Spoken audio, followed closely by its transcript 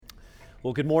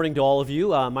Well, good morning to all of you.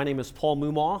 My name is Paul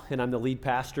Mumaw, and I'm the lead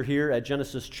pastor here at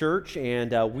Genesis Church,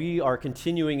 and we are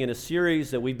continuing in a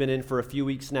series that we've been in for a few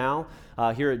weeks now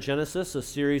here at Genesis, a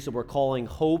series that we're calling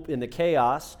Hope in the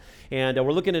Chaos, and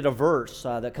we're looking at a verse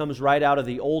that comes right out of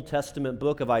the Old Testament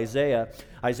book of Isaiah,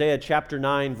 Isaiah chapter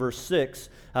 9, verse 6,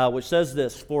 which says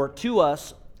this, "For to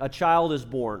us a child is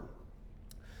born,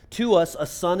 to us a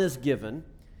son is given,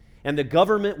 and the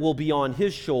government will be on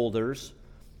his shoulders,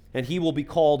 and he will be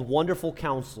called Wonderful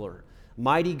Counselor,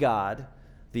 Mighty God,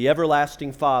 the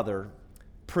Everlasting Father,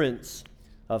 Prince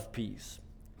of Peace."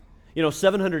 You know,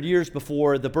 700 years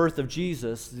before the birth of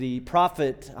Jesus, the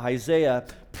prophet Isaiah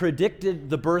predicted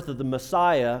the birth of the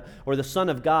Messiah, or the Son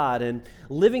of God, and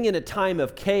living in a time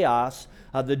of chaos,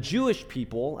 the Jewish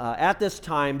people, at this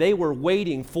time, they were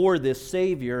waiting for this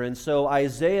Savior, and so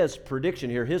Isaiah's prediction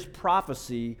here, his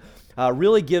prophecy,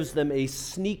 really gives them a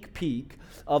sneak peek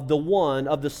of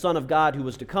the Son of God who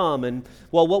was to come. And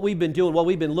well, what we've been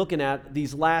looking at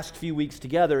these last few weeks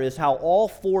together is how all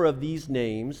four of these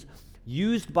names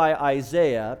used by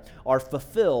Isaiah are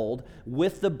fulfilled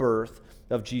with the birth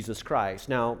of Jesus Christ.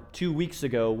 Now, 2 weeks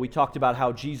ago, we talked about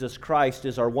how Jesus Christ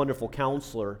is our wonderful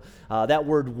counselor. That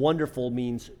word wonderful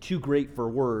means too great for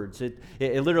words. It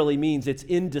literally means it's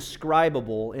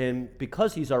indescribable, and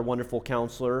because he's our wonderful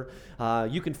counselor,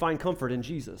 you can find comfort in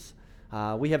Jesus.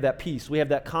 We have that peace, we have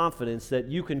that confidence that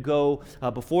you can go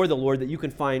before the Lord, that you can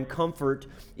find comfort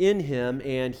in Him,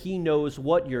 and He knows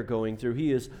what you're going through.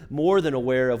 He is more than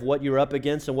aware of what you're up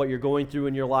against and what you're going through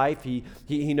in your life.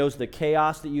 He knows the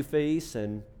chaos that you face,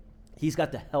 and He's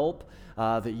got the help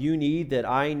that you need, that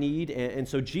I need. And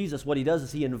so Jesus, what He does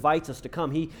is He invites us to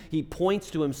come. He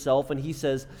points to Himself and He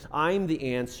says, I'm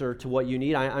the answer to what you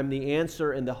need. I'm the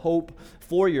answer and the hope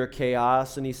for your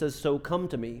chaos. And He says, so come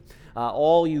to me.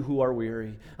 All you who are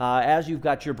weary, as you've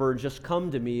got your burden, just come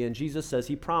to me. And Jesus says,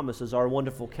 He promises, our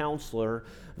wonderful counselor,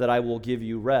 that I will give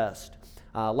you rest.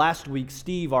 Last week,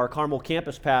 Steve, our Carmel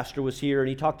campus pastor, was here, and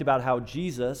he talked about how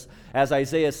Jesus, as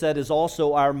Isaiah said, is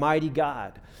also our mighty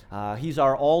God. He's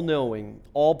our all-knowing,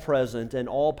 all-present, and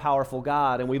all-powerful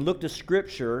God. And we looked to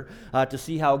Scripture to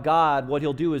see how God, what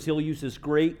He'll do is He'll use His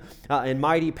great and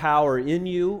mighty power in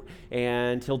you,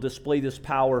 and He'll display this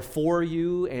power for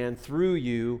you and through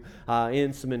you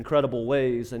in some incredible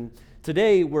ways. And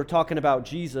today, we're talking about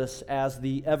Jesus as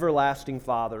the everlasting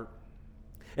Father.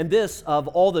 And this, of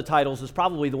all the titles, is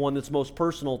probably the one that's most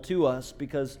personal to us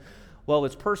because, well,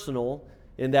 it's personal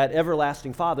in that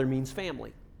everlasting Father means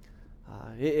family.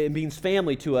 It means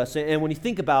family to us. And when you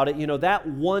think about it, you know, that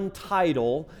one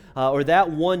title or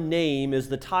that one name is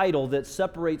the title that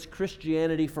separates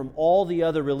Christianity from all the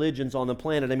other religions on the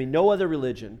planet. I mean, no other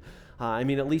religion,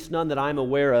 at least none that I'm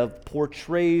aware of,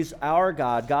 portrays our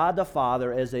God, God the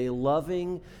Father, as a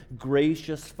loving,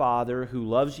 gracious Father who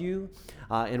loves you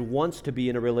and wants to be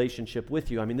in a relationship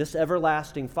with you. I mean, this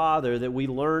everlasting Father that we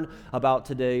learn about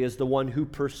today is the one who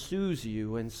pursues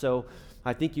you. And so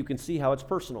I think you can see how it's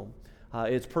personal.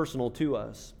 It's personal to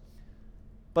us.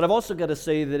 But I've also got to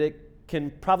say that it can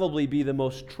probably be the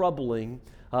most troubling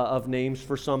of names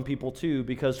for some people too,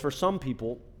 because for some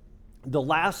people, the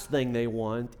last thing they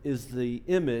want is the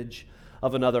image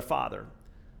of another father.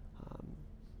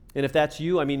 And if that's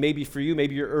you, I mean, maybe for you,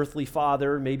 maybe your earthly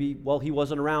father, maybe, well, he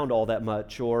wasn't around all that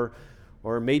much, or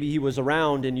maybe he was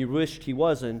around and you wished he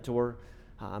wasn't, or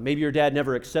maybe your dad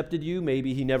never accepted you,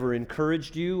 maybe he never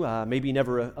encouraged you, maybe he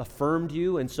never affirmed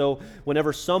you, and so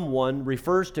whenever someone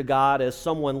refers to God as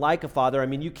someone like a father, I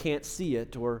mean, you can't see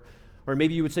it, or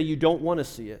maybe you would say you don't want to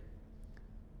see it.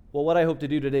 Well, what I hope to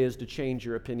do today is to change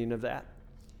your opinion of that.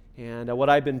 And what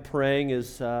I've been praying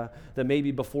is that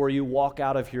maybe before you walk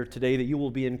out of here today, that you will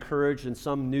be encouraged in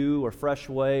some new or fresh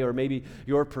way, or maybe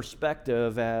your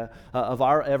perspective of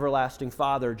our everlasting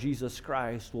Father, Jesus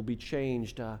Christ, will be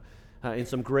changed in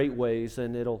some great ways,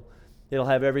 and it'll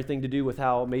have everything to do with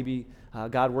how maybe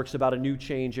God works about a new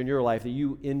change in your life, that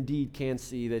you indeed can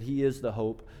see that He is the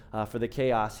hope for the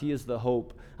chaos. He is the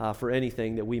hope for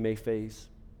anything that we may face.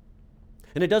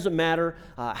 And it doesn't matter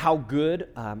how good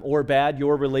or bad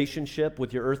your relationship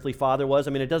with your earthly father was.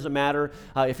 I mean, it doesn't matter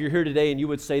if you're here today and you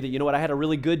would say that, you know what, I had a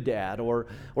really good dad, or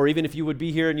even if you would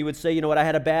be here and you would say, you know what, I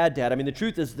had a bad dad. I mean, the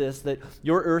truth is this, that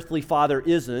your earthly father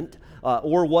isn't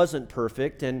or wasn't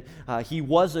perfect, and he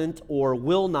wasn't or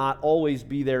will not always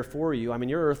be there for you. I mean,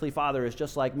 your earthly father is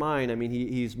just like mine. I mean,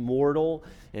 he's mortal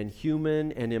and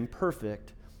human and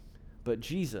imperfect, but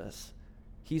Jesus,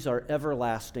 He's our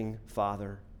everlasting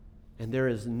Father. And there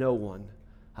is no one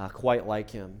quite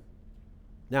like Him.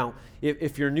 Now,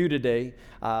 if you're new today,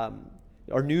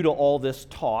 or new to all this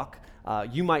talk,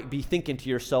 you might be thinking to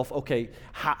yourself, okay,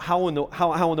 how in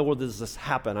the world does this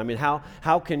happen? I mean,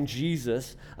 how can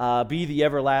Jesus be the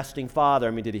everlasting Father?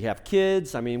 I mean, did he have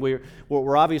kids? I mean,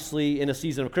 we're obviously in a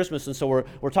season of Christmas, and so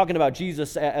we're talking about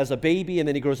Jesus as a baby, and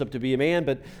then he grows up to be a man,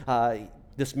 but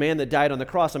this man that died on the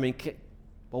cross, I mean,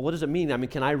 well, what does it mean? I mean,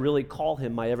 can I really call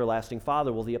him my everlasting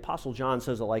Father? Well, the Apostle John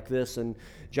says it like this in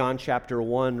John chapter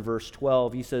 1, verse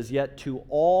 12. He says, "Yet to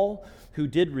all who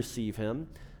did receive him,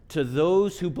 to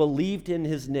those who believed in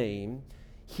his name,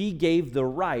 he gave the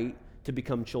right to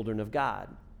become children of God."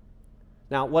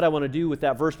 Now, what I want to do with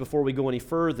that verse before we go any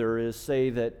further is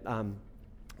say that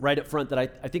right up front that I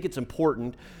think it's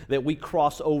important that we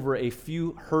cross over a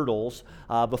few hurdles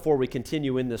before we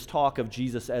continue in this talk of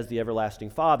Jesus as the everlasting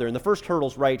Father. And the first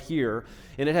hurdle's right here,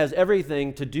 and it has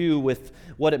everything to do with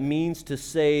what it means to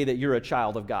say that you're a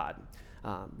child of God.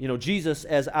 Jesus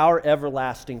as our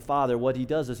everlasting Father, what he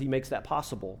does is he makes that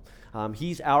possible.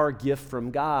 He's our gift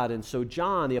from God. And so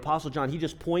John, the Apostle John, he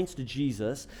just points to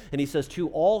Jesus, and he says, to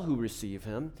all who receive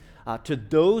him, to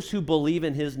those who believe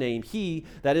in his name, he,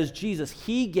 that is Jesus,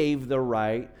 he gave the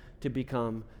right to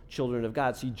become children of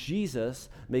God. See, Jesus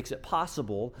makes it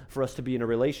possible for us to be in a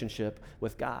relationship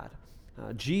with God.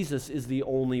 Jesus is the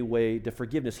only way to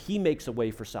forgiveness. He makes a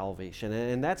way for salvation.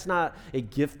 And that's not a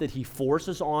gift that he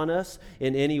forces on us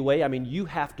in any way. I mean, you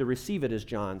have to receive it, as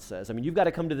John says. I mean, you've got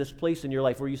to come to this place in your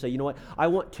life where you say, you know what, I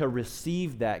want to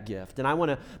receive that gift. And I want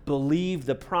to believe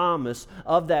the promise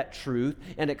of that truth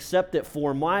and accept it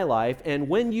for my life. And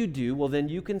when you do, well, then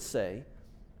you can say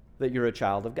that you're a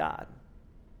child of God.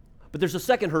 But there's a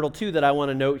second hurdle, too, that I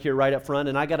want to note here right up front,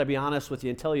 and I got to be honest with you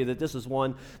and tell you that this is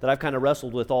one that I've kind of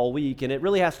wrestled with all week, and it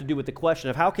really has to do with the question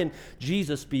of how can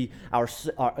Jesus be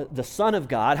the Son of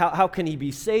God? How can he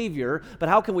be Savior? But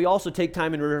how can we also take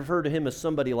time and refer to him as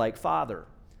somebody like Father?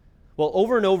 Well,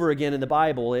 over and over again in the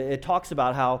Bible, it talks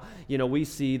about how, we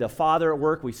see the Father at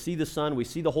work, we see the Son, we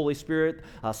see the Holy Spirit.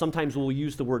 Sometimes we'll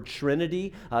use the word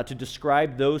Trinity to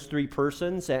describe those three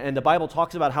persons. And the Bible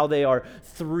talks about how they are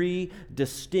three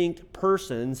distinct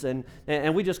persons.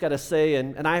 And we just got to say,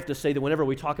 and I have to say that whenever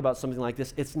we talk about something like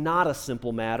this, it's not a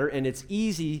simple matter, and it's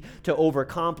easy to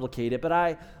overcomplicate it.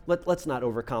 But let's not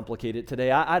overcomplicate it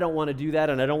today. I don't want to do that,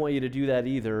 and I don't want you to do that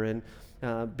either. And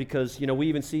because, we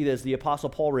even see this, the Apostle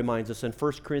Paul reminds us in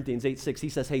 1 Corinthians 8:6, he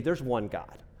says, hey, there's one God.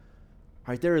 All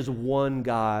right, there is one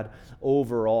God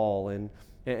overall.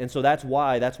 And so that's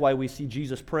why we see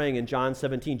Jesus praying in John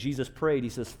 17. Jesus prayed, he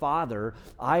says, Father,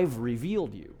 I've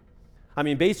revealed you. I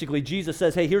mean, basically, Jesus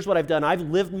says, hey, here's what I've done. I've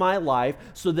lived my life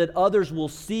so that others will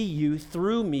see you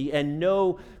through me and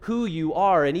know who you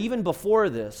are. And even before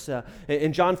this,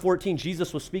 in John 14,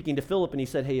 Jesus was speaking to Philip, and he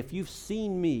said, hey, if you've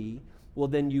seen me, well,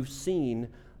 then you've seen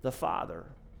the Father.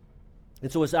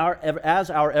 And so as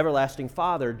our everlasting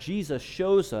Father, Jesus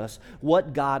shows us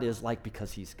what God is like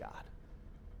because he's God.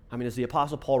 I mean, as the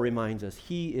Apostle Paul reminds us,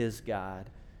 he is God.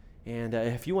 And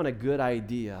if you want a good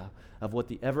idea of what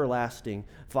the everlasting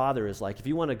Father is like, if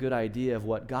you want a good idea of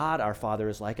what God our Father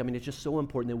is like, I mean, it's just so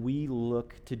important that we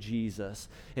look to Jesus.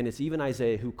 And it's even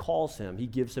Isaiah who calls him, he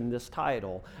gives him this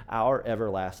title, our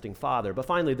everlasting Father. But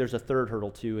finally, there's a third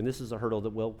hurdle too, and this is a hurdle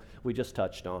that we just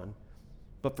touched on.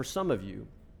 But for some of you,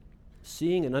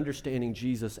 seeing and understanding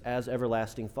Jesus as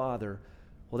everlasting Father,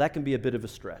 well, that can be a bit of a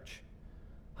stretch.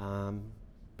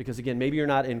 Because again, maybe you're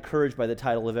not encouraged by the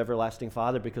title of everlasting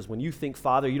Father, because when you think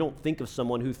Father, you don't think of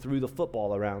someone who threw the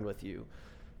football around with you.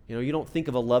 You don't think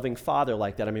of a loving father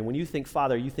like that. I mean, when you think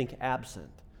Father, you think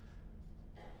absent,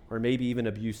 or maybe even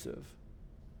abusive.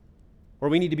 Or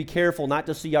we need to be careful not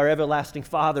to see our everlasting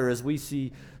Father as we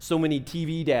see so many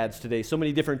TV dads today, so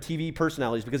many different TV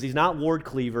personalities, because he's not Ward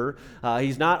Cleaver,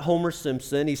 he's not Homer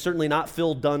Simpson, he's certainly not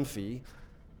Phil Dunphy.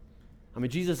 I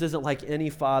mean, Jesus isn't like any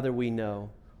father we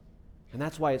know. And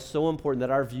that's why it's so important that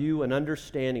our view and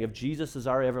understanding of Jesus as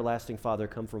our everlasting Father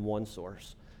come from one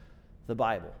source, the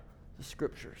Bible, the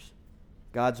Scriptures,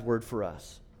 God's Word for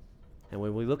us. And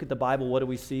when we look at the Bible, what do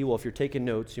we see? Well, if you're taking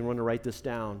notes, you want to write this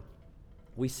down.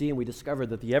 We see and we discover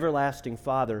that the everlasting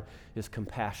Father is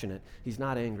compassionate. He's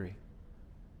not angry.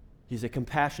 He's a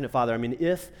compassionate Father. I mean,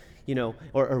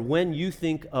 or when you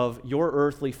think of your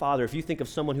earthly father, if you think of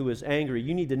someone who is angry,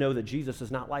 you need to know that Jesus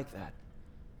is not like that.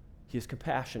 He is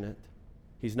compassionate.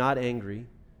 He's not angry,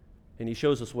 and he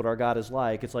shows us what our God is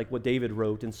like. It's like what David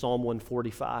wrote in Psalm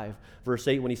 145, verse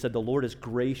 8, when he said, the Lord is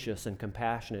gracious and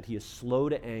compassionate. He is slow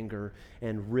to anger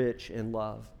and rich in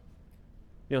love.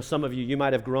 Some of you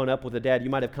might have grown up with a dad.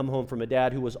 You might have come home from a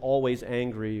dad who was always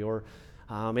angry, or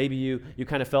maybe you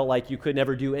kind of felt like you could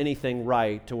never do anything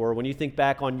right, or when you think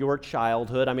back on your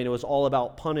childhood, I mean, it was all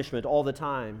about punishment all the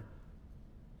time.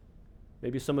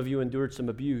 Maybe some of you endured some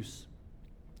abuse.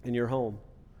 in your home.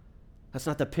 That's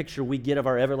not the picture we get of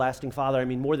our everlasting Father. I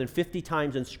mean, more than 50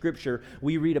 times in Scripture,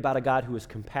 we read about a God who is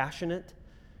compassionate.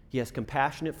 He has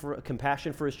compassion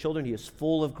for his children. He is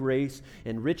full of grace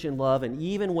and rich in love. And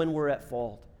even when we're at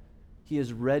fault, he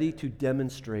is ready to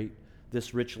demonstrate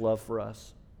this rich love for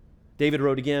us. David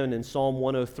wrote again in Psalm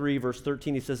 103, verse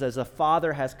 13, he says, "As a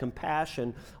father has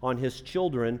compassion on his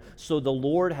children, so the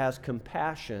Lord has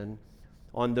compassion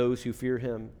on those who fear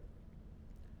him."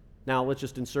 Now, let's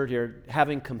just insert here,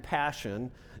 having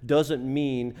compassion doesn't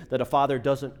mean that a father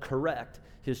doesn't correct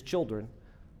his children.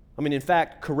 I mean, in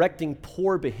fact, correcting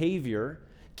poor behavior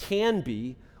can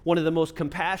be one of the most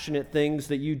compassionate things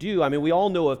that you do. I mean, we all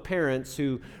know of parents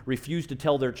who refuse to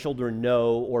tell their children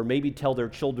no, or maybe tell their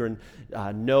children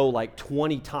no like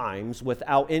 20 times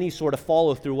without any sort of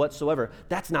follow-through whatsoever.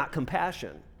 That's not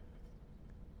compassion.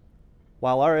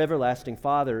 While our everlasting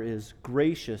Father is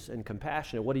gracious and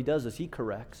compassionate, what he does is he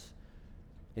corrects,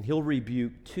 and he'll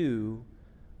rebuke too,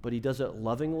 but he does it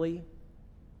lovingly,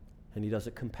 and he does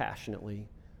it compassionately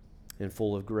and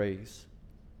full of grace.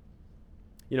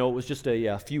 You know, it was just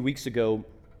a few weeks ago,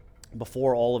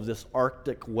 before all of this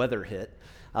Arctic weather hit,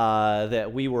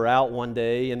 that we were out one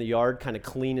day in the yard kind of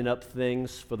cleaning up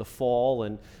things for the fall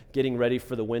and getting ready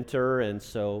for the winter, and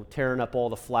so tearing up all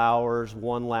the flowers,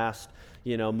 one last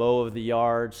mow of the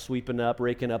yard, sweeping up,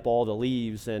 raking up all the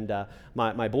leaves. And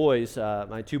my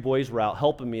two boys were out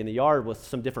helping me in the yard with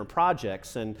some different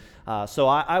projects. And so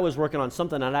I was working on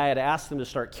something, and I had asked them to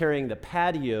start carrying the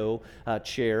patio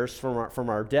chairs from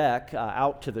our deck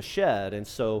out to the shed. And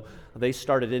so they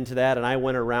started into that, and I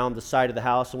went around the side of the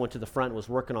house and went to the front and was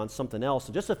working on something else.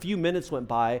 And just a few minutes went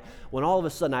by when all of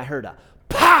a sudden I heard a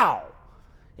pow!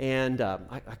 And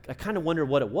I kind of wondered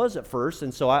what it was at first,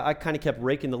 and so I kind of kept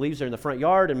raking the leaves there in the front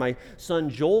yard, and my son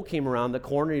Joel came around the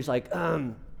corner. He's like,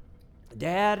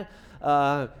 Dad,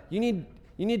 you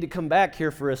need to come back here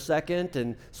for a second.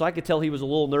 And so I could tell he was a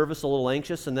little nervous, a little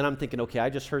anxious, and then I'm thinking, okay, I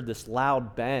just heard this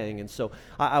loud bang. And so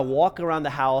I walk around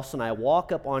the house, and I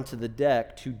walk up onto the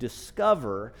deck to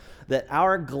discover that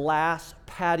our glass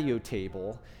patio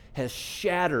table has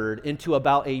shattered into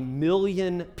about 1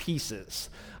 million pieces.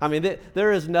 I mean,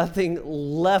 there is nothing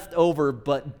left over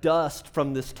but dust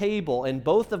from this table, and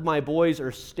both of my boys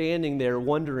are standing there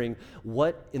wondering,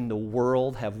 what in the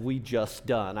world have we just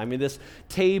done? I mean, this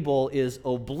table is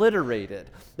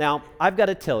obliterated. Now, I've got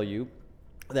to tell you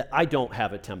that I don't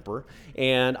have a temper,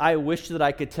 and I wish that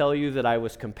I could tell you that I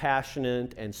was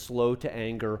compassionate and slow to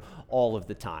anger all of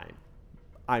the time.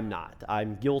 I'm not.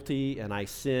 I'm guilty, and I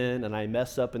sin, and I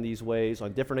mess up in these ways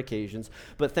on different occasions.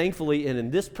 But thankfully, and in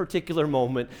this particular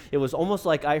moment, it was almost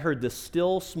like I heard the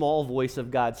still small voice of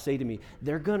God say to me,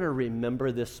 they're going to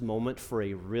remember this moment for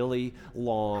a really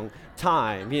long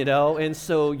time, And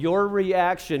so your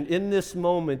reaction in this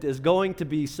moment is going to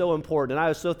be so important. And I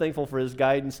was so thankful for his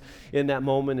guidance in that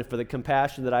moment and for the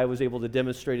compassion that I was able to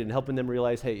demonstrate in helping them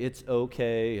realize, hey, it's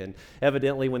okay. And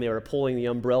evidently, when they were pulling the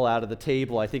umbrella out of the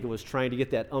table, I think it was trying to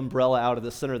get that umbrella out of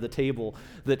the center of the table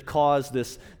that caused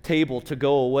this table to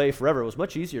go away forever. It was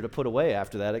much easier to put away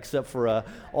after that, except for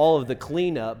all of the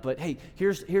cleanup. But hey,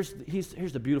 here's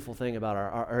the beautiful thing about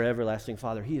our everlasting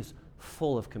Father. He is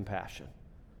full of compassion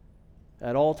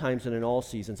at all times and in all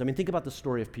seasons. I mean, think about the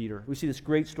story of Peter. We see this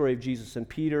great story of Jesus and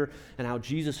Peter and how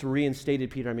Jesus reinstated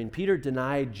Peter. I mean, Peter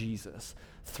denied Jesus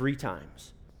 3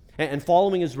 times. And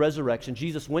following his resurrection,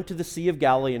 Jesus went to the Sea of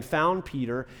Galilee and found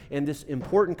Peter, and this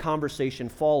important conversation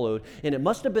followed. And it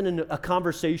must have been a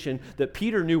conversation that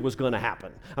Peter knew was going to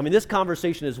happen. I mean, this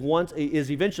conversation is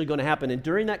eventually going to happen. And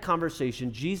during that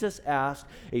conversation, Jesus asked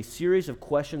a series of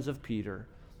questions of Peter,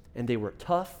 and they were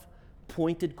tough,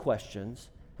 pointed questions,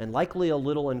 and likely a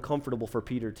little uncomfortable for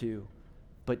Peter too.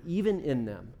 But even in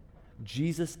them,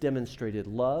 Jesus demonstrated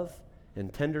love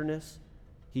and tenderness.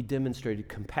 He demonstrated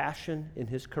compassion in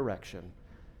his correction.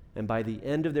 And by the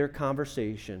end of their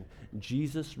conversation,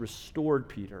 Jesus restored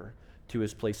Peter to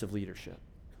his place of leadership.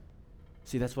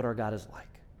 See, that's what our God is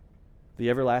like. The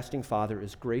everlasting Father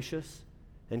is gracious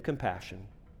and compassionate.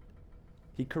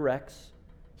 He corrects,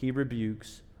 he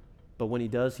rebukes, but when he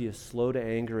does, he is slow to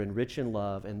anger and rich in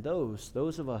love. And those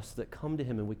of us that come to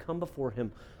him and we come before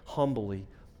him humbly,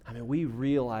 I mean, we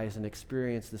realize and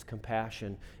experience this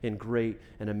compassion in great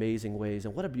and amazing ways.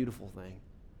 And what a beautiful thing.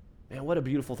 Man, what a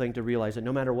beautiful thing to realize that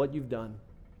no matter what you've done,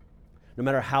 no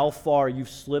matter how far you've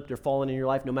slipped or fallen in your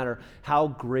life, no matter how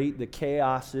great the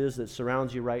chaos is that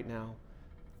surrounds you right now,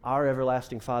 our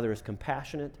everlasting Father is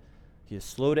compassionate, He is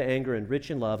slow to anger and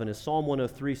rich in love. And as Psalm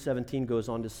 103:17 goes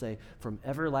on to say, from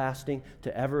everlasting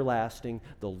to everlasting,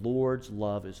 the Lord's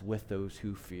love is with those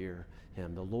who fear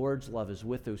him. The Lord's love is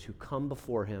with those who come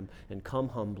before him and come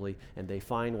humbly, and they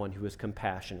find one who is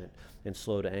compassionate and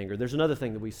slow to anger. There's another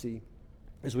thing that we see.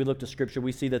 As we look to Scripture,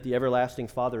 we see that the everlasting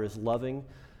Father is loving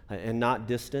and not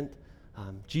distant.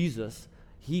 Jesus,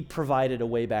 he provided a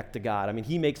way back to God. I mean,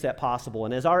 he makes that possible.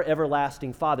 And as our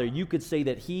everlasting Father, you could say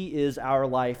that he is our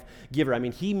life giver. I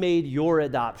mean, he made your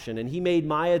adoption, and he made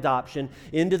my adoption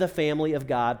into the family of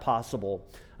God possible.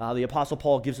 The Apostle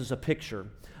Paul gives us a picture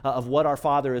of what our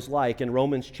Father is like in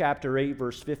Romans chapter 8,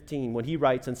 verse 15, when he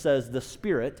writes and says, the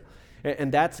Spirit,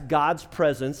 and that's God's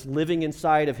presence living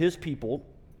inside of his people.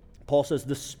 Paul says,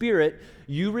 the Spirit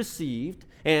you received,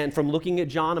 and from looking at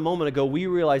John a moment ago, we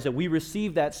realize that we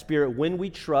receive that Spirit when we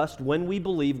trust, when we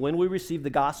believe, when we receive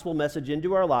the gospel message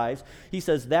into our lives. He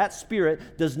says that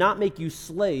Spirit does not make you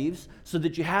slaves so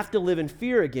that you have to live in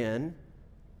fear again.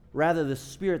 Rather, the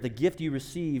Spirit, the gift you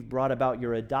received, brought about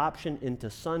your adoption into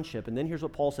sonship. And then here's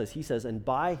what Paul says. He says, and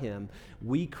by him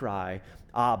we cry,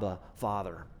 Abba,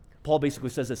 Father. Paul basically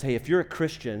says this, hey, if you're a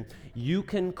Christian, you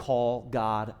can call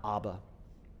God Abba.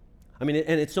 I mean,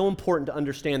 and it's so important to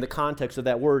understand the context of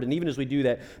that word. And even as we do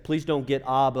that, please don't get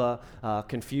Abba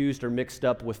confused or mixed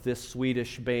up with this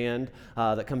Swedish band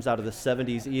that comes out of the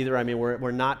 70s either. I mean,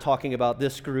 we're not talking about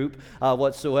this group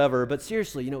whatsoever. But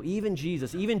seriously, even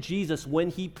Jesus, when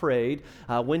he prayed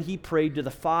to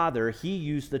the Father, he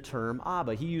used the term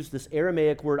Abba. He used this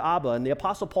Aramaic word Abba. And the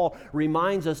Apostle Paul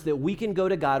reminds us that we can go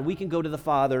to God, we can go to the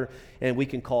Father, and we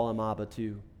can call him Abba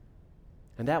too.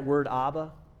 And that word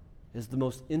Abba is the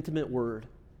most intimate word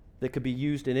that could be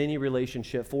used in any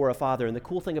relationship for a father. And the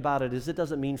cool thing about it is it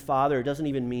doesn't mean father, it doesn't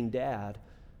even mean dad,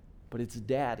 but it's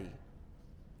daddy.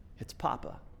 It's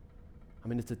papa. I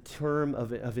mean, it's a term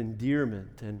of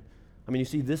endearment. And I mean, you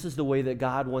see, this is the way that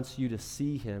God wants you to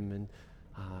see him and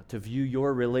to view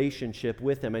your relationship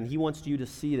with him. And he wants you to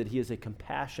see that he is a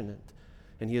compassionate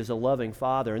and he is a loving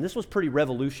Father. And this was pretty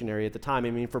revolutionary at the time. I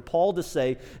mean, for Paul to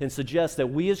say and suggest that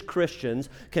we as Christians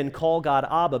can call God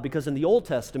Abba, because in the Old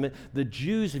Testament, the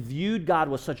Jews viewed God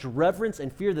with such reverence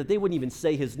and fear that they wouldn't even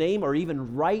say his name or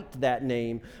even write that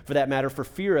name, for that matter, for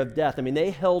fear of death. I mean,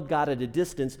 they held God at a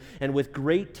distance and with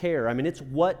great terror. I mean, it's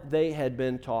what they had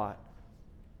been taught.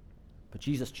 But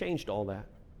Jesus changed all that.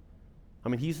 I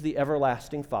mean, he's the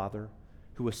everlasting Father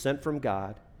who was sent from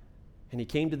God. And he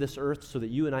came to this earth so that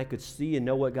you and I could see and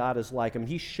know what God is like. I mean,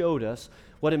 he showed us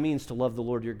what it means to love the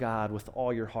Lord your God with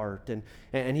all your heart.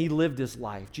 And he lived his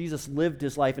life. Jesus lived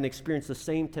his life and experienced the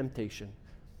same temptation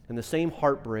and the same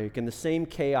heartbreak and the same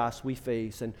chaos we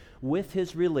face. And with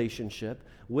his relationship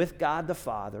with God the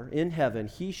Father in heaven,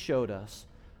 he showed us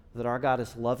that our God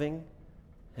is loving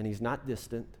and he's not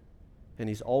distant and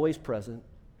he's always present.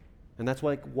 And that's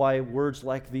why words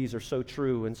like these are so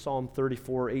true in Psalm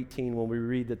 34:18, when we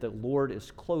read that the Lord is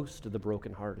close to the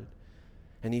brokenhearted,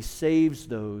 and he saves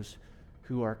those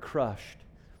who are crushed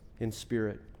in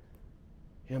spirit.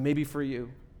 Maybe for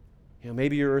you,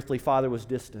 maybe your earthly father was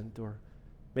distant, or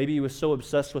maybe he was so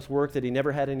obsessed with work that he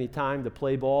never had any time to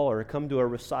play ball or come to a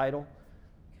recital.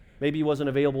 Maybe he wasn't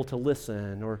available to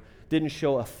listen or didn't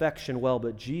show affection well,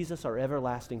 but Jesus, our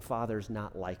everlasting Father, is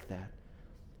not like that.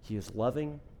 He is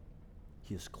loving,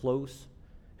 he is close,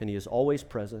 and he is always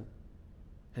present,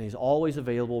 and he's always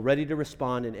available, ready to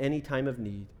respond in any time of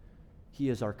need. He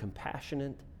is our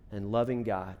compassionate and loving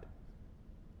God.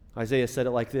 Isaiah said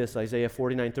it like this, Isaiah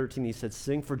 49:13, he said,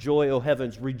 "Sing for joy, O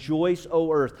heavens, rejoice,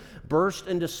 O earth, burst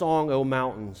into song, O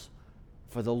mountains,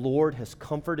 for the Lord has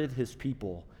comforted his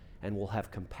people and will have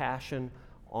compassion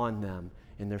on them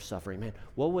in their suffering." Man,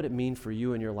 what would it mean for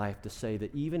you in your life to say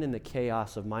that even in the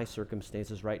chaos of my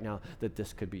circumstances right now, that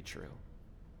this could be true?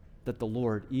 That the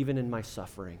Lord, even in my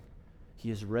suffering, he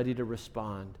is ready to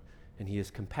respond, and he is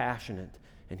compassionate,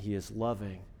 and he is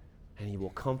loving, and he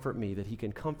will comfort me, that he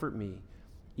can comfort me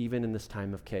even in this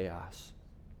time of chaos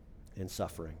and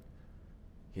suffering.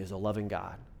 He is a loving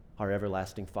God, our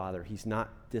everlasting Father. He's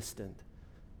not distant.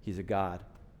 He's a God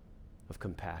of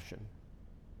compassion.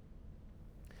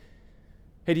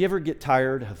 Hey, do you ever get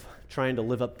tired of trying to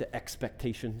live up to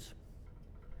expectations?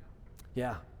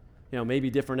 Yeah. Maybe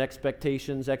different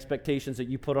expectations that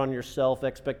you put on yourself,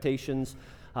 expectations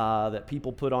that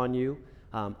people put on you.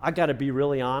 I got to be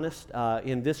really honest.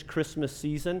 In this Christmas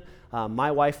season,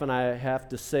 my wife and I have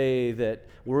to say that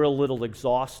we're a little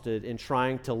exhausted in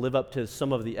trying to live up to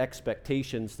some of the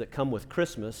expectations that come with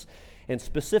Christmas, and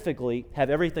specifically have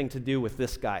everything to do with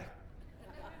this guy.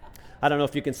 I don't know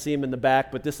if you can see him in the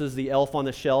back, but this is the Elf on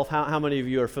the Shelf. How many of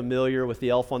you are familiar with the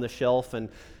Elf on the Shelf? And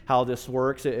how this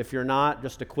works. If you're not,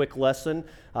 just a quick lesson.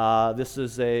 This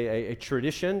is a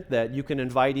tradition that you can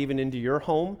invite even into your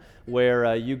home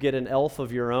where you get an elf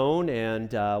of your own,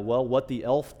 and what the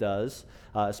elf does,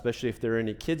 especially if there are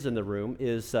any kids in the room,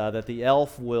 is that the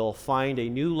elf will find a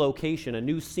new location, a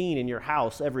new scene in your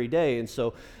house every day. And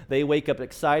so they wake up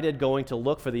excited going to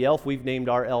look for the elf. We've named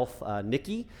our elf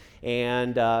Nikki.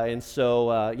 And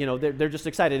so they're just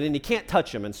excited, and you can't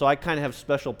touch them. And so I kind of have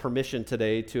special permission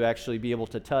today to actually be able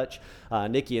to touch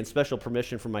Nikki, and special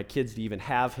permission for my kids to even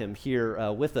have him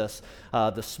here with us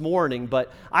this morning.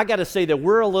 But I got to say that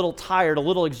we're a little tired, a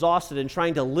little exhausted in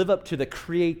trying to live up to the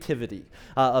creativity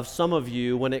of some of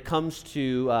you when it comes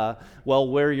to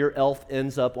where your elf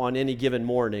ends up on any given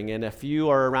morning. And if you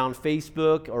are around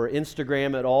Facebook or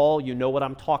Instagram at all, you know what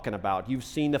I'm talking about. You've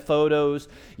seen the photos,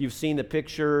 you've seen the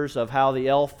pictures of how the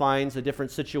elf finds a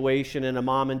different situation in a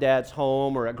mom and dad's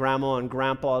home or at grandma and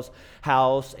grandpa's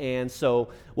house. And so,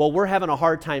 we're having a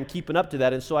hard time keeping up to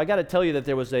that. And so I got to tell you that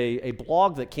there was a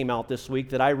blog that came out this week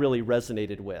that I really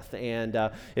resonated with. And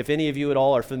if any of you at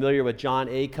all are familiar with Jon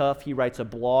Acuff, he writes a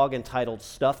blog entitled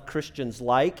Stuff Christians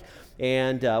Like.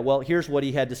 And here's what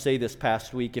he had to say this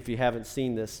past week if you haven't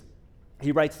seen this.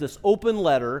 He writes this open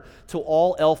letter to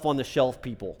all Elf on the Shelf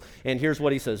people. And here's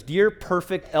what he says. Dear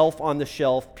perfect Elf on the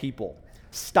Shelf people,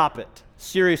 stop it.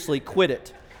 Seriously, quit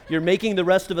it. You're making the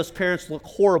rest of us parents look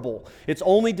horrible. It's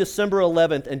only December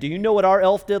 11th, and do you know what our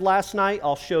elf did last night?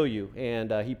 I'll show you. And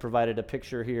he provided a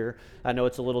picture here. I know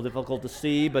it's a little difficult to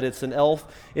see, but it's an elf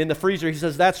in the freezer. He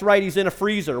says, that's right, he's in a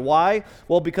freezer. Why?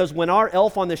 Well, because when our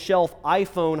Elf on the Shelf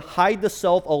iPhone hide the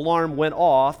self alarm went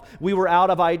off, we were out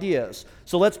of ideas.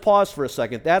 So let's pause for a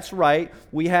second. That's right.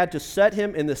 We had to set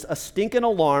him in a stinking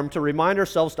alarm to remind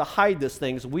ourselves to hide this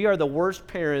thing. We are the worst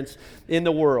parents in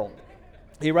the world.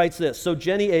 He writes this, so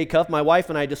Jenny Acuff, my wife,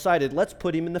 and I decided, let's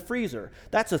put him in the freezer.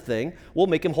 That's a thing. We'll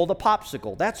make him hold a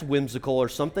popsicle. That's whimsical or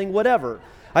something, whatever.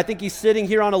 I think he's sitting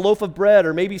here on a loaf of bread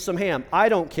or maybe some ham. I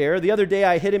don't care. The other day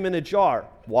I hid him in a jar.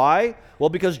 Why?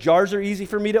 Well, because jars are easy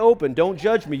for me to open. Don't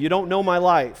judge me. You don't know my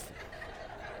life.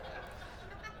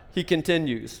 He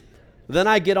continues, then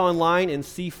I get online and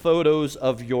see photos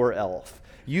of your elf.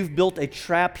 You've built a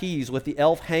trapeze with the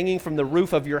elf hanging from the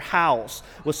roof of your house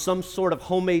with some sort of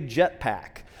homemade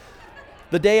jetpack.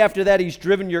 The day after that, he's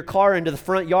driven your car into the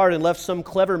front yard and left some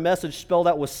clever message spelled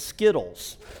out with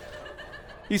Skittles.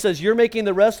 He says, you're making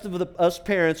the rest of us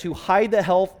parents who hide the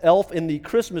elf in the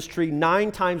Christmas tree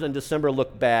 9 times in December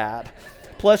look bad.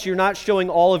 Plus, you're not showing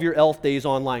all of your elf days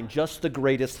online, just the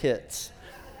greatest hits.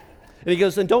 And he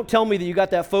goes, and don't tell me that you got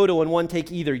that photo in one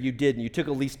take either. You didn't. You took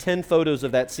at least 10 photos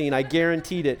of that scene. I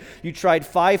guaranteed it. You tried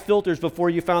 5 filters before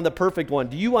you found the perfect one.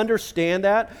 Do you understand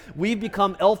that? We've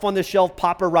become Elf on the Shelf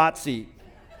paparazzi.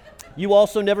 You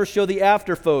also never show the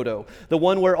after photo, the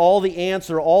one where all the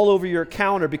ants are all over your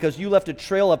counter because you left a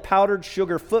trail of powdered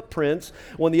sugar footprints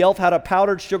when the elf had a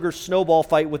powdered sugar snowball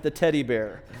fight with the teddy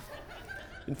bear.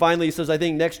 And finally, he says, I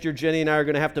think next year Jenny and I are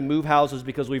going to have to move houses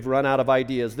because we've run out of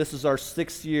ideas. This is our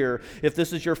 6th year. If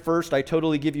this is your first, I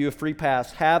totally give you a free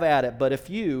pass. Have at it. But if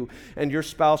you and your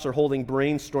spouse are holding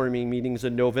brainstorming meetings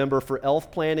in November for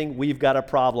elf planning, we've got a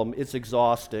problem. It's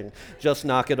exhausting. Just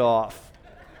knock it off.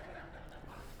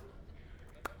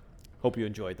 Hope you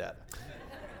enjoyed that.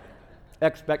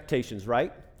 Expectations,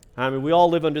 right? I mean, we all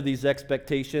live under these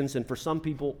expectations. And for some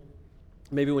people,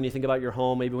 maybe when you think about your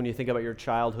home, maybe when you think about your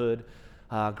childhood,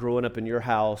 growing up in your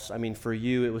house, I mean, for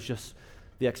you, it was just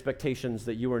the expectations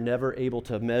that you were never able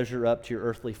to measure up to your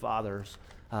earthly father's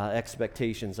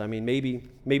expectations. I mean,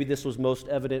 maybe this was most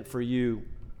evident for you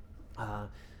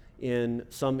in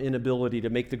some inability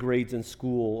to make the grades in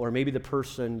school, or maybe the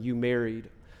person you married,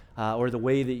 or the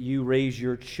way that you raise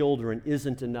your children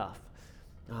isn't enough.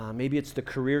 Maybe it's the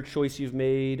career choice you've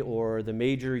made or the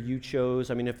major you chose.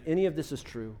 I mean, if any of this is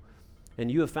true, and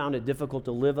you have found it difficult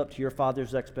to live up to your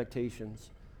father's expectations,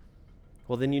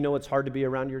 well, then you know it's hard to be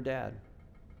around your dad.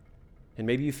 And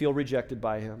maybe you feel rejected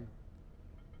by him.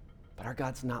 But our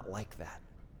God's not like that.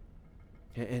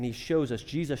 And he shows us,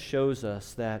 Jesus shows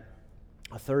us that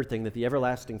a third thing, that the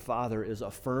everlasting Father is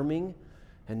affirming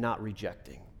and not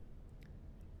rejecting.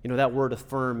 You know, that word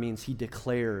affirm means he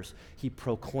declares, he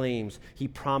proclaims, he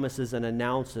promises and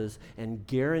announces and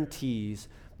guarantees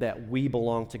that we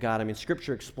belong to God. I mean,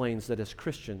 Scripture explains that as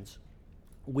Christians,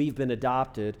 we've been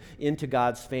adopted into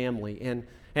God's family.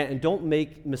 And don't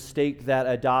mistake that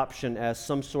adoption as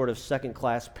some sort of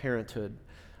second-class parenthood,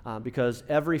 because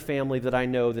every family that I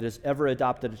know that has ever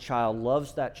adopted a child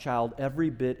loves that child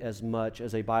every bit as much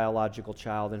as a biological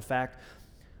child. In fact,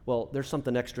 well, there's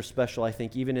something extra special, I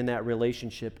think, even in that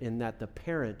relationship, in that the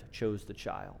parent chose the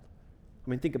child. I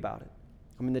mean, think about it.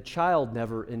 I mean, the child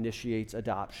never initiates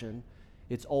adoption.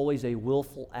 It's always a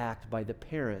willful act by the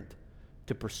parent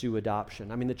to pursue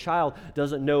adoption. I mean, the child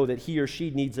doesn't know that he or she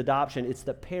needs adoption. It's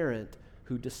the parent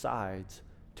who decides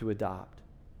to adopt.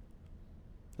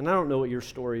 And I don't know what your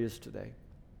story is today.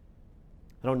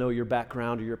 I don't know your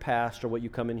background or your past or what you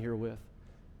come in here with.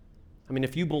 I mean,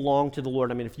 if you belong to the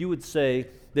Lord, I mean, if you would say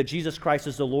that Jesus Christ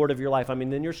is the Lord of your life, I mean,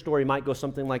 then your story might go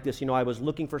something like this. I was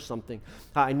looking for something.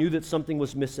 I knew that something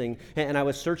was missing, and I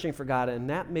was searching for God, and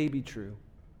that may be true.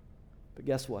 But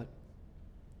guess what?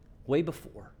 Way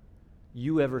before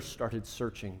you ever started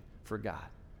searching for God,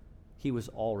 He was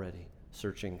already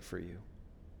searching for you.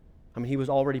 I mean, He was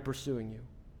already pursuing you.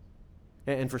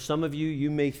 And for some of you, you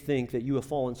may think that you have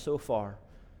fallen so far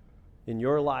in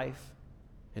your life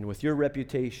and with your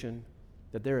reputation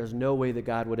that there is no way that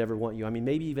God would ever want you. I mean,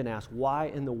 maybe even ask, why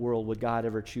in the world would God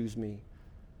ever choose me?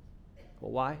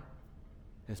 Well, why?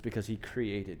 It's because He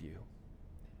created you,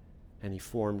 and He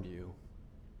formed you,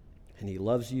 and He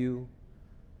loves you,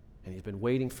 and He's been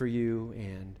waiting for you.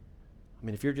 And I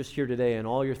mean, if you're just here today and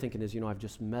all you're thinking is, I've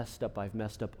just messed up, I've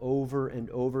messed up over and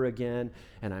over again,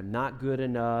 and I'm not good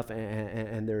enough,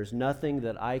 and there's nothing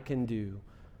that I can do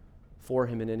for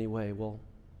Him in any way, well,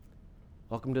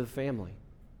 welcome to the family.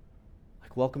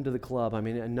 Welcome to the club. I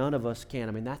mean, none of us can.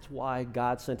 I mean, that's why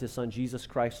God sent His Son, Jesus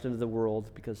Christ, into the world,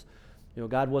 because,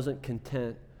 God wasn't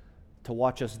content to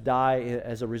watch us die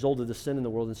as a result of the sin in the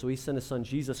world, and so He sent His Son,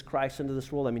 Jesus Christ, into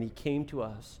this world. I mean, He came to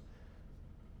us.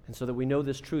 And so that we know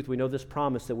this truth, we know this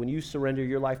promise that when you surrender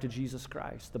your life to Jesus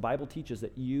Christ, the Bible teaches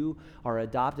that you are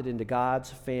adopted into God's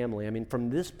family. I mean, from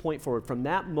this point forward, from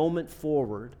that moment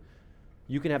forward,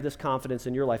 you can have this confidence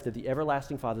in your life that the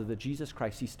everlasting Father, that Jesus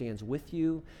Christ, He stands with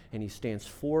you and He stands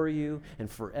for you,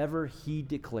 and forever He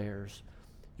declares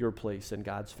your place in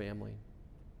God's family.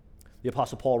 The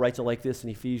Apostle Paul writes it like this in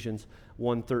Ephesians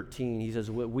 1:13. He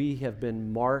says, we have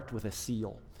been marked with a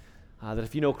seal. That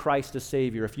if you know Christ as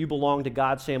Savior, if you belong to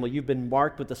God's family, you've been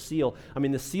marked with a seal. I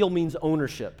mean, the seal means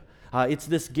ownership. It's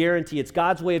this guarantee. It's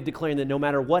God's way of declaring that no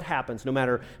matter what happens, no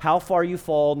matter how far you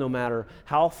fall, no matter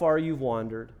how far you've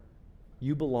wandered,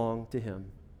 you belong to Him.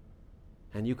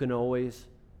 And you can always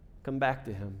come back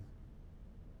to Him.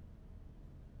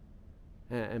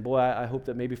 And boy, I hope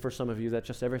that maybe for some of you, that's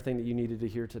just everything that you needed to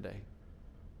hear today.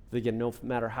 That again, no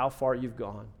matter how far you've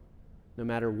gone, no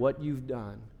matter what you've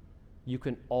done, you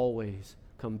can always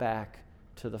come back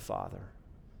to the Father.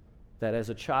 That as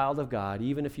a child of God,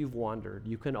 even if you've wandered,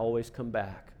 you can always come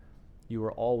back. You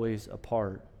are always a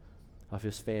part of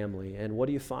His family. And what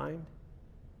do you find?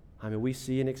 I mean, we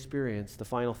see and experience, the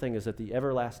final thing is that the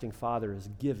everlasting Father is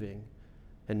giving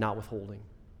and not withholding.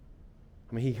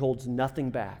 I mean, He holds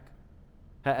nothing back.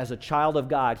 As a child of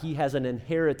God, He has an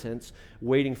inheritance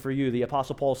waiting for you. The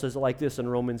Apostle Paul says it like this in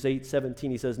Romans 8:17.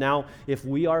 He says, now, if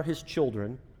we are His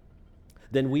children,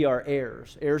 then we are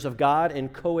heirs, heirs of God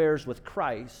and co-heirs with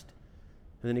Christ.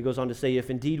 And then he goes on to say, if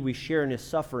indeed we share in His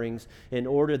sufferings, in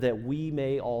order that we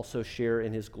may also share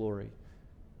in His glory.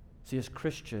 See, as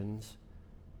Christians,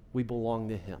 we belong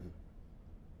to Him.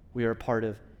 We are a part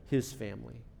of His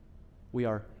family. We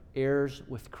are heirs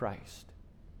with Christ.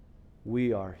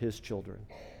 We are His children.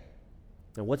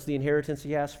 And what's the inheritance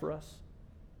He has for us?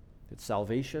 It's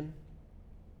salvation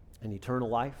and eternal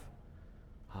life.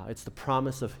 It's the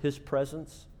promise of His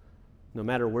presence, no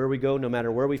matter where we go, no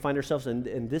matter where we find ourselves.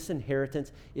 And this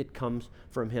inheritance, it comes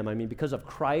from Him. I mean, because of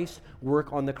Christ's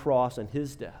work on the cross and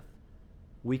His death,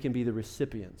 we can be the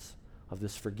recipients of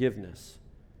this forgiveness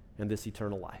and this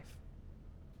eternal life.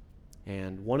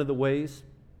 And one of the ways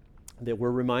that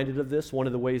we're reminded of this, one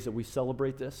of the ways that we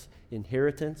celebrate this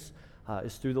inheritance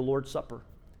is through the Lord's Supper.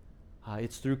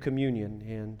 It's through communion,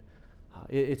 and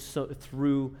it's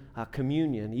through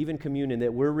communion, even communion,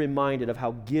 that we're reminded of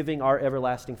how giving our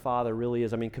everlasting Father really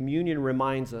is. I mean, communion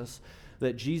reminds us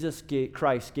that Jesus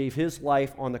Christ gave His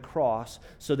life on the cross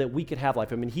so that we could have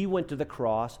life. I mean, He went to the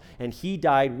cross and He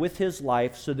died with His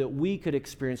life so that we could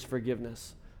experience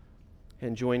forgiveness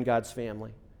and join God's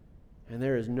family. And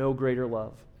there is no greater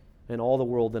love in all the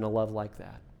world than a love like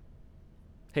that.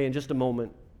 Hey, in just a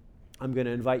moment, I'm going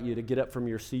to invite you to get up from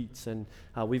your seats, and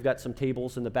we've got some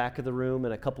tables in the back of the room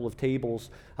and a couple of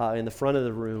tables in the front of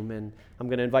the room, and I'm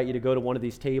going to invite you to go to one of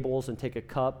these tables and take a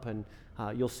cup, and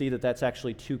you'll see that that's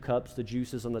actually 2 cups. The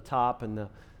juice is on the top, and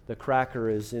the cracker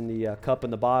is in the cup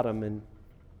in the bottom, and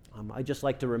I'd just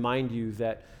like to remind you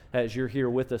that as you're here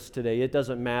with us today, it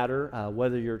doesn't matter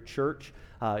whether your church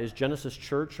is Genesis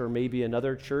Church or maybe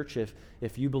another church.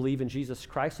 If you believe in Jesus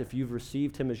Christ, if you've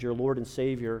received Him as your Lord and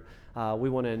Savior, we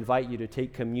want to invite you to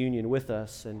take communion with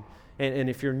us. And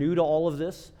if you're new to all of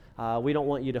this, We don't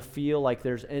want you to feel like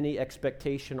there's any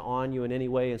expectation on you in any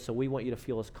way, and so we want you to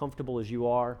feel as comfortable as you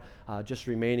are, just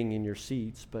remaining in your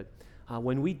seats. But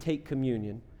when we take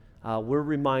communion, we're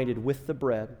reminded with the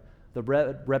bread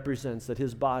represents that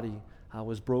his body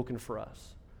was broken for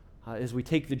us. As we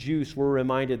take the juice, we're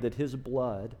reminded that his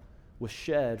blood was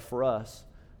shed for us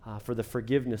for the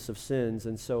forgiveness of sins.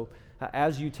 And so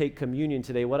as you take communion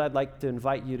today, what I'd like to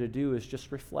invite you to do is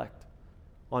just reflect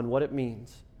on what it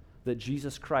means that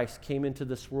Jesus Christ came into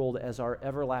this world as our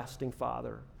everlasting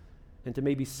Father, and to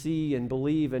maybe see and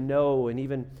believe and know and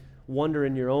even wonder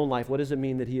in your own life, what does it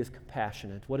mean that he is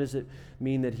compassionate? What does it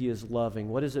mean that he is loving?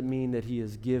 What does it mean that he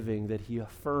is giving, that he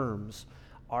affirms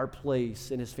our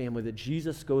place in his family, that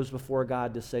Jesus goes before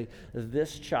God to say,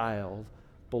 this child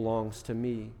belongs to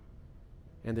me,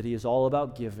 and that he is all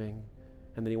about giving,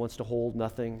 and that he wants to hold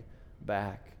nothing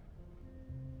back.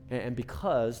 And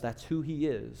because that's who he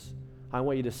is, I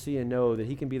want you to see and know that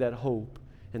he can be that hope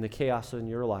in the chaos in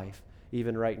your life,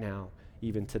 even right now,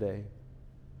 even today.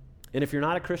 And if you're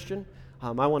not a Christian,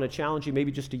 I want to challenge you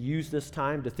maybe just to use this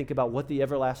time to think about what the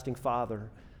everlasting Father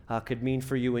could mean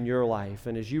for you in your life.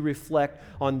 And as you reflect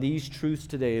on these truths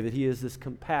today, that he is this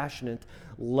compassionate,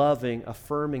 loving,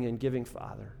 affirming, and giving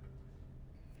Father,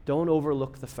 don't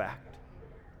overlook the fact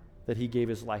that he gave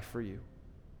his life for you.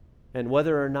 And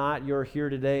whether or not you're here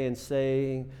today and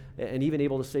saying, and even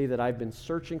able to say that I've been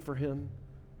searching for him,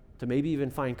 to maybe even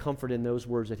find comfort in those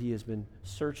words that he has been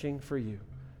searching for you,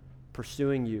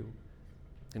 pursuing you.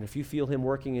 And if you feel him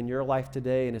working in your life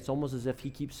today, and it's almost as if he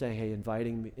keeps saying, hey,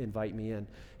 invite me in.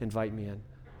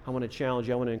 I want to challenge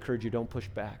you, I want to encourage you, don't push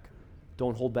back.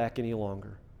 Don't hold back any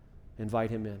longer.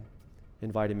 Invite him in.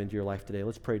 Invite him into your life today.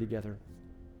 Let's pray together.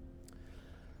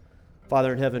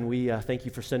 Father in heaven, we thank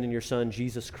you for sending your Son,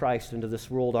 Jesus Christ, into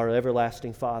this world, our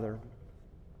everlasting Father.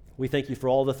 We thank you for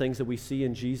all the things that we see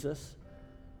in Jesus,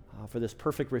 for this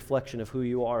perfect reflection of who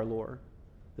you are, Lord,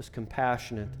 this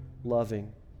compassionate,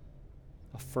 loving,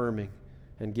 affirming,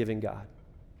 and giving God.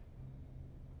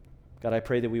 God, I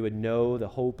pray that we would know the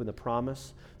hope and the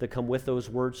promise that come with those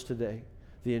words today,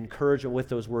 the encouragement with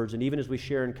those words, and even as we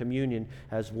share in communion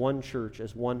as one church,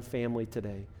 as one family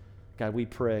today, God, we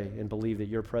pray and believe that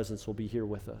your presence will be here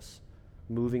with us,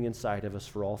 moving inside of us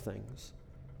for all things.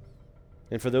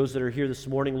 And for those that are here this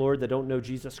morning, Lord, that don't know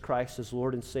Jesus Christ as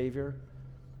Lord and Savior,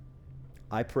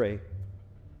 I pray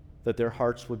that their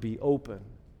hearts would be open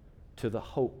to the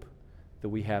hope that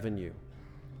we have in you.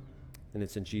 And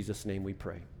it's in Jesus' name we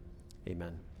pray.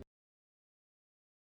 Amen.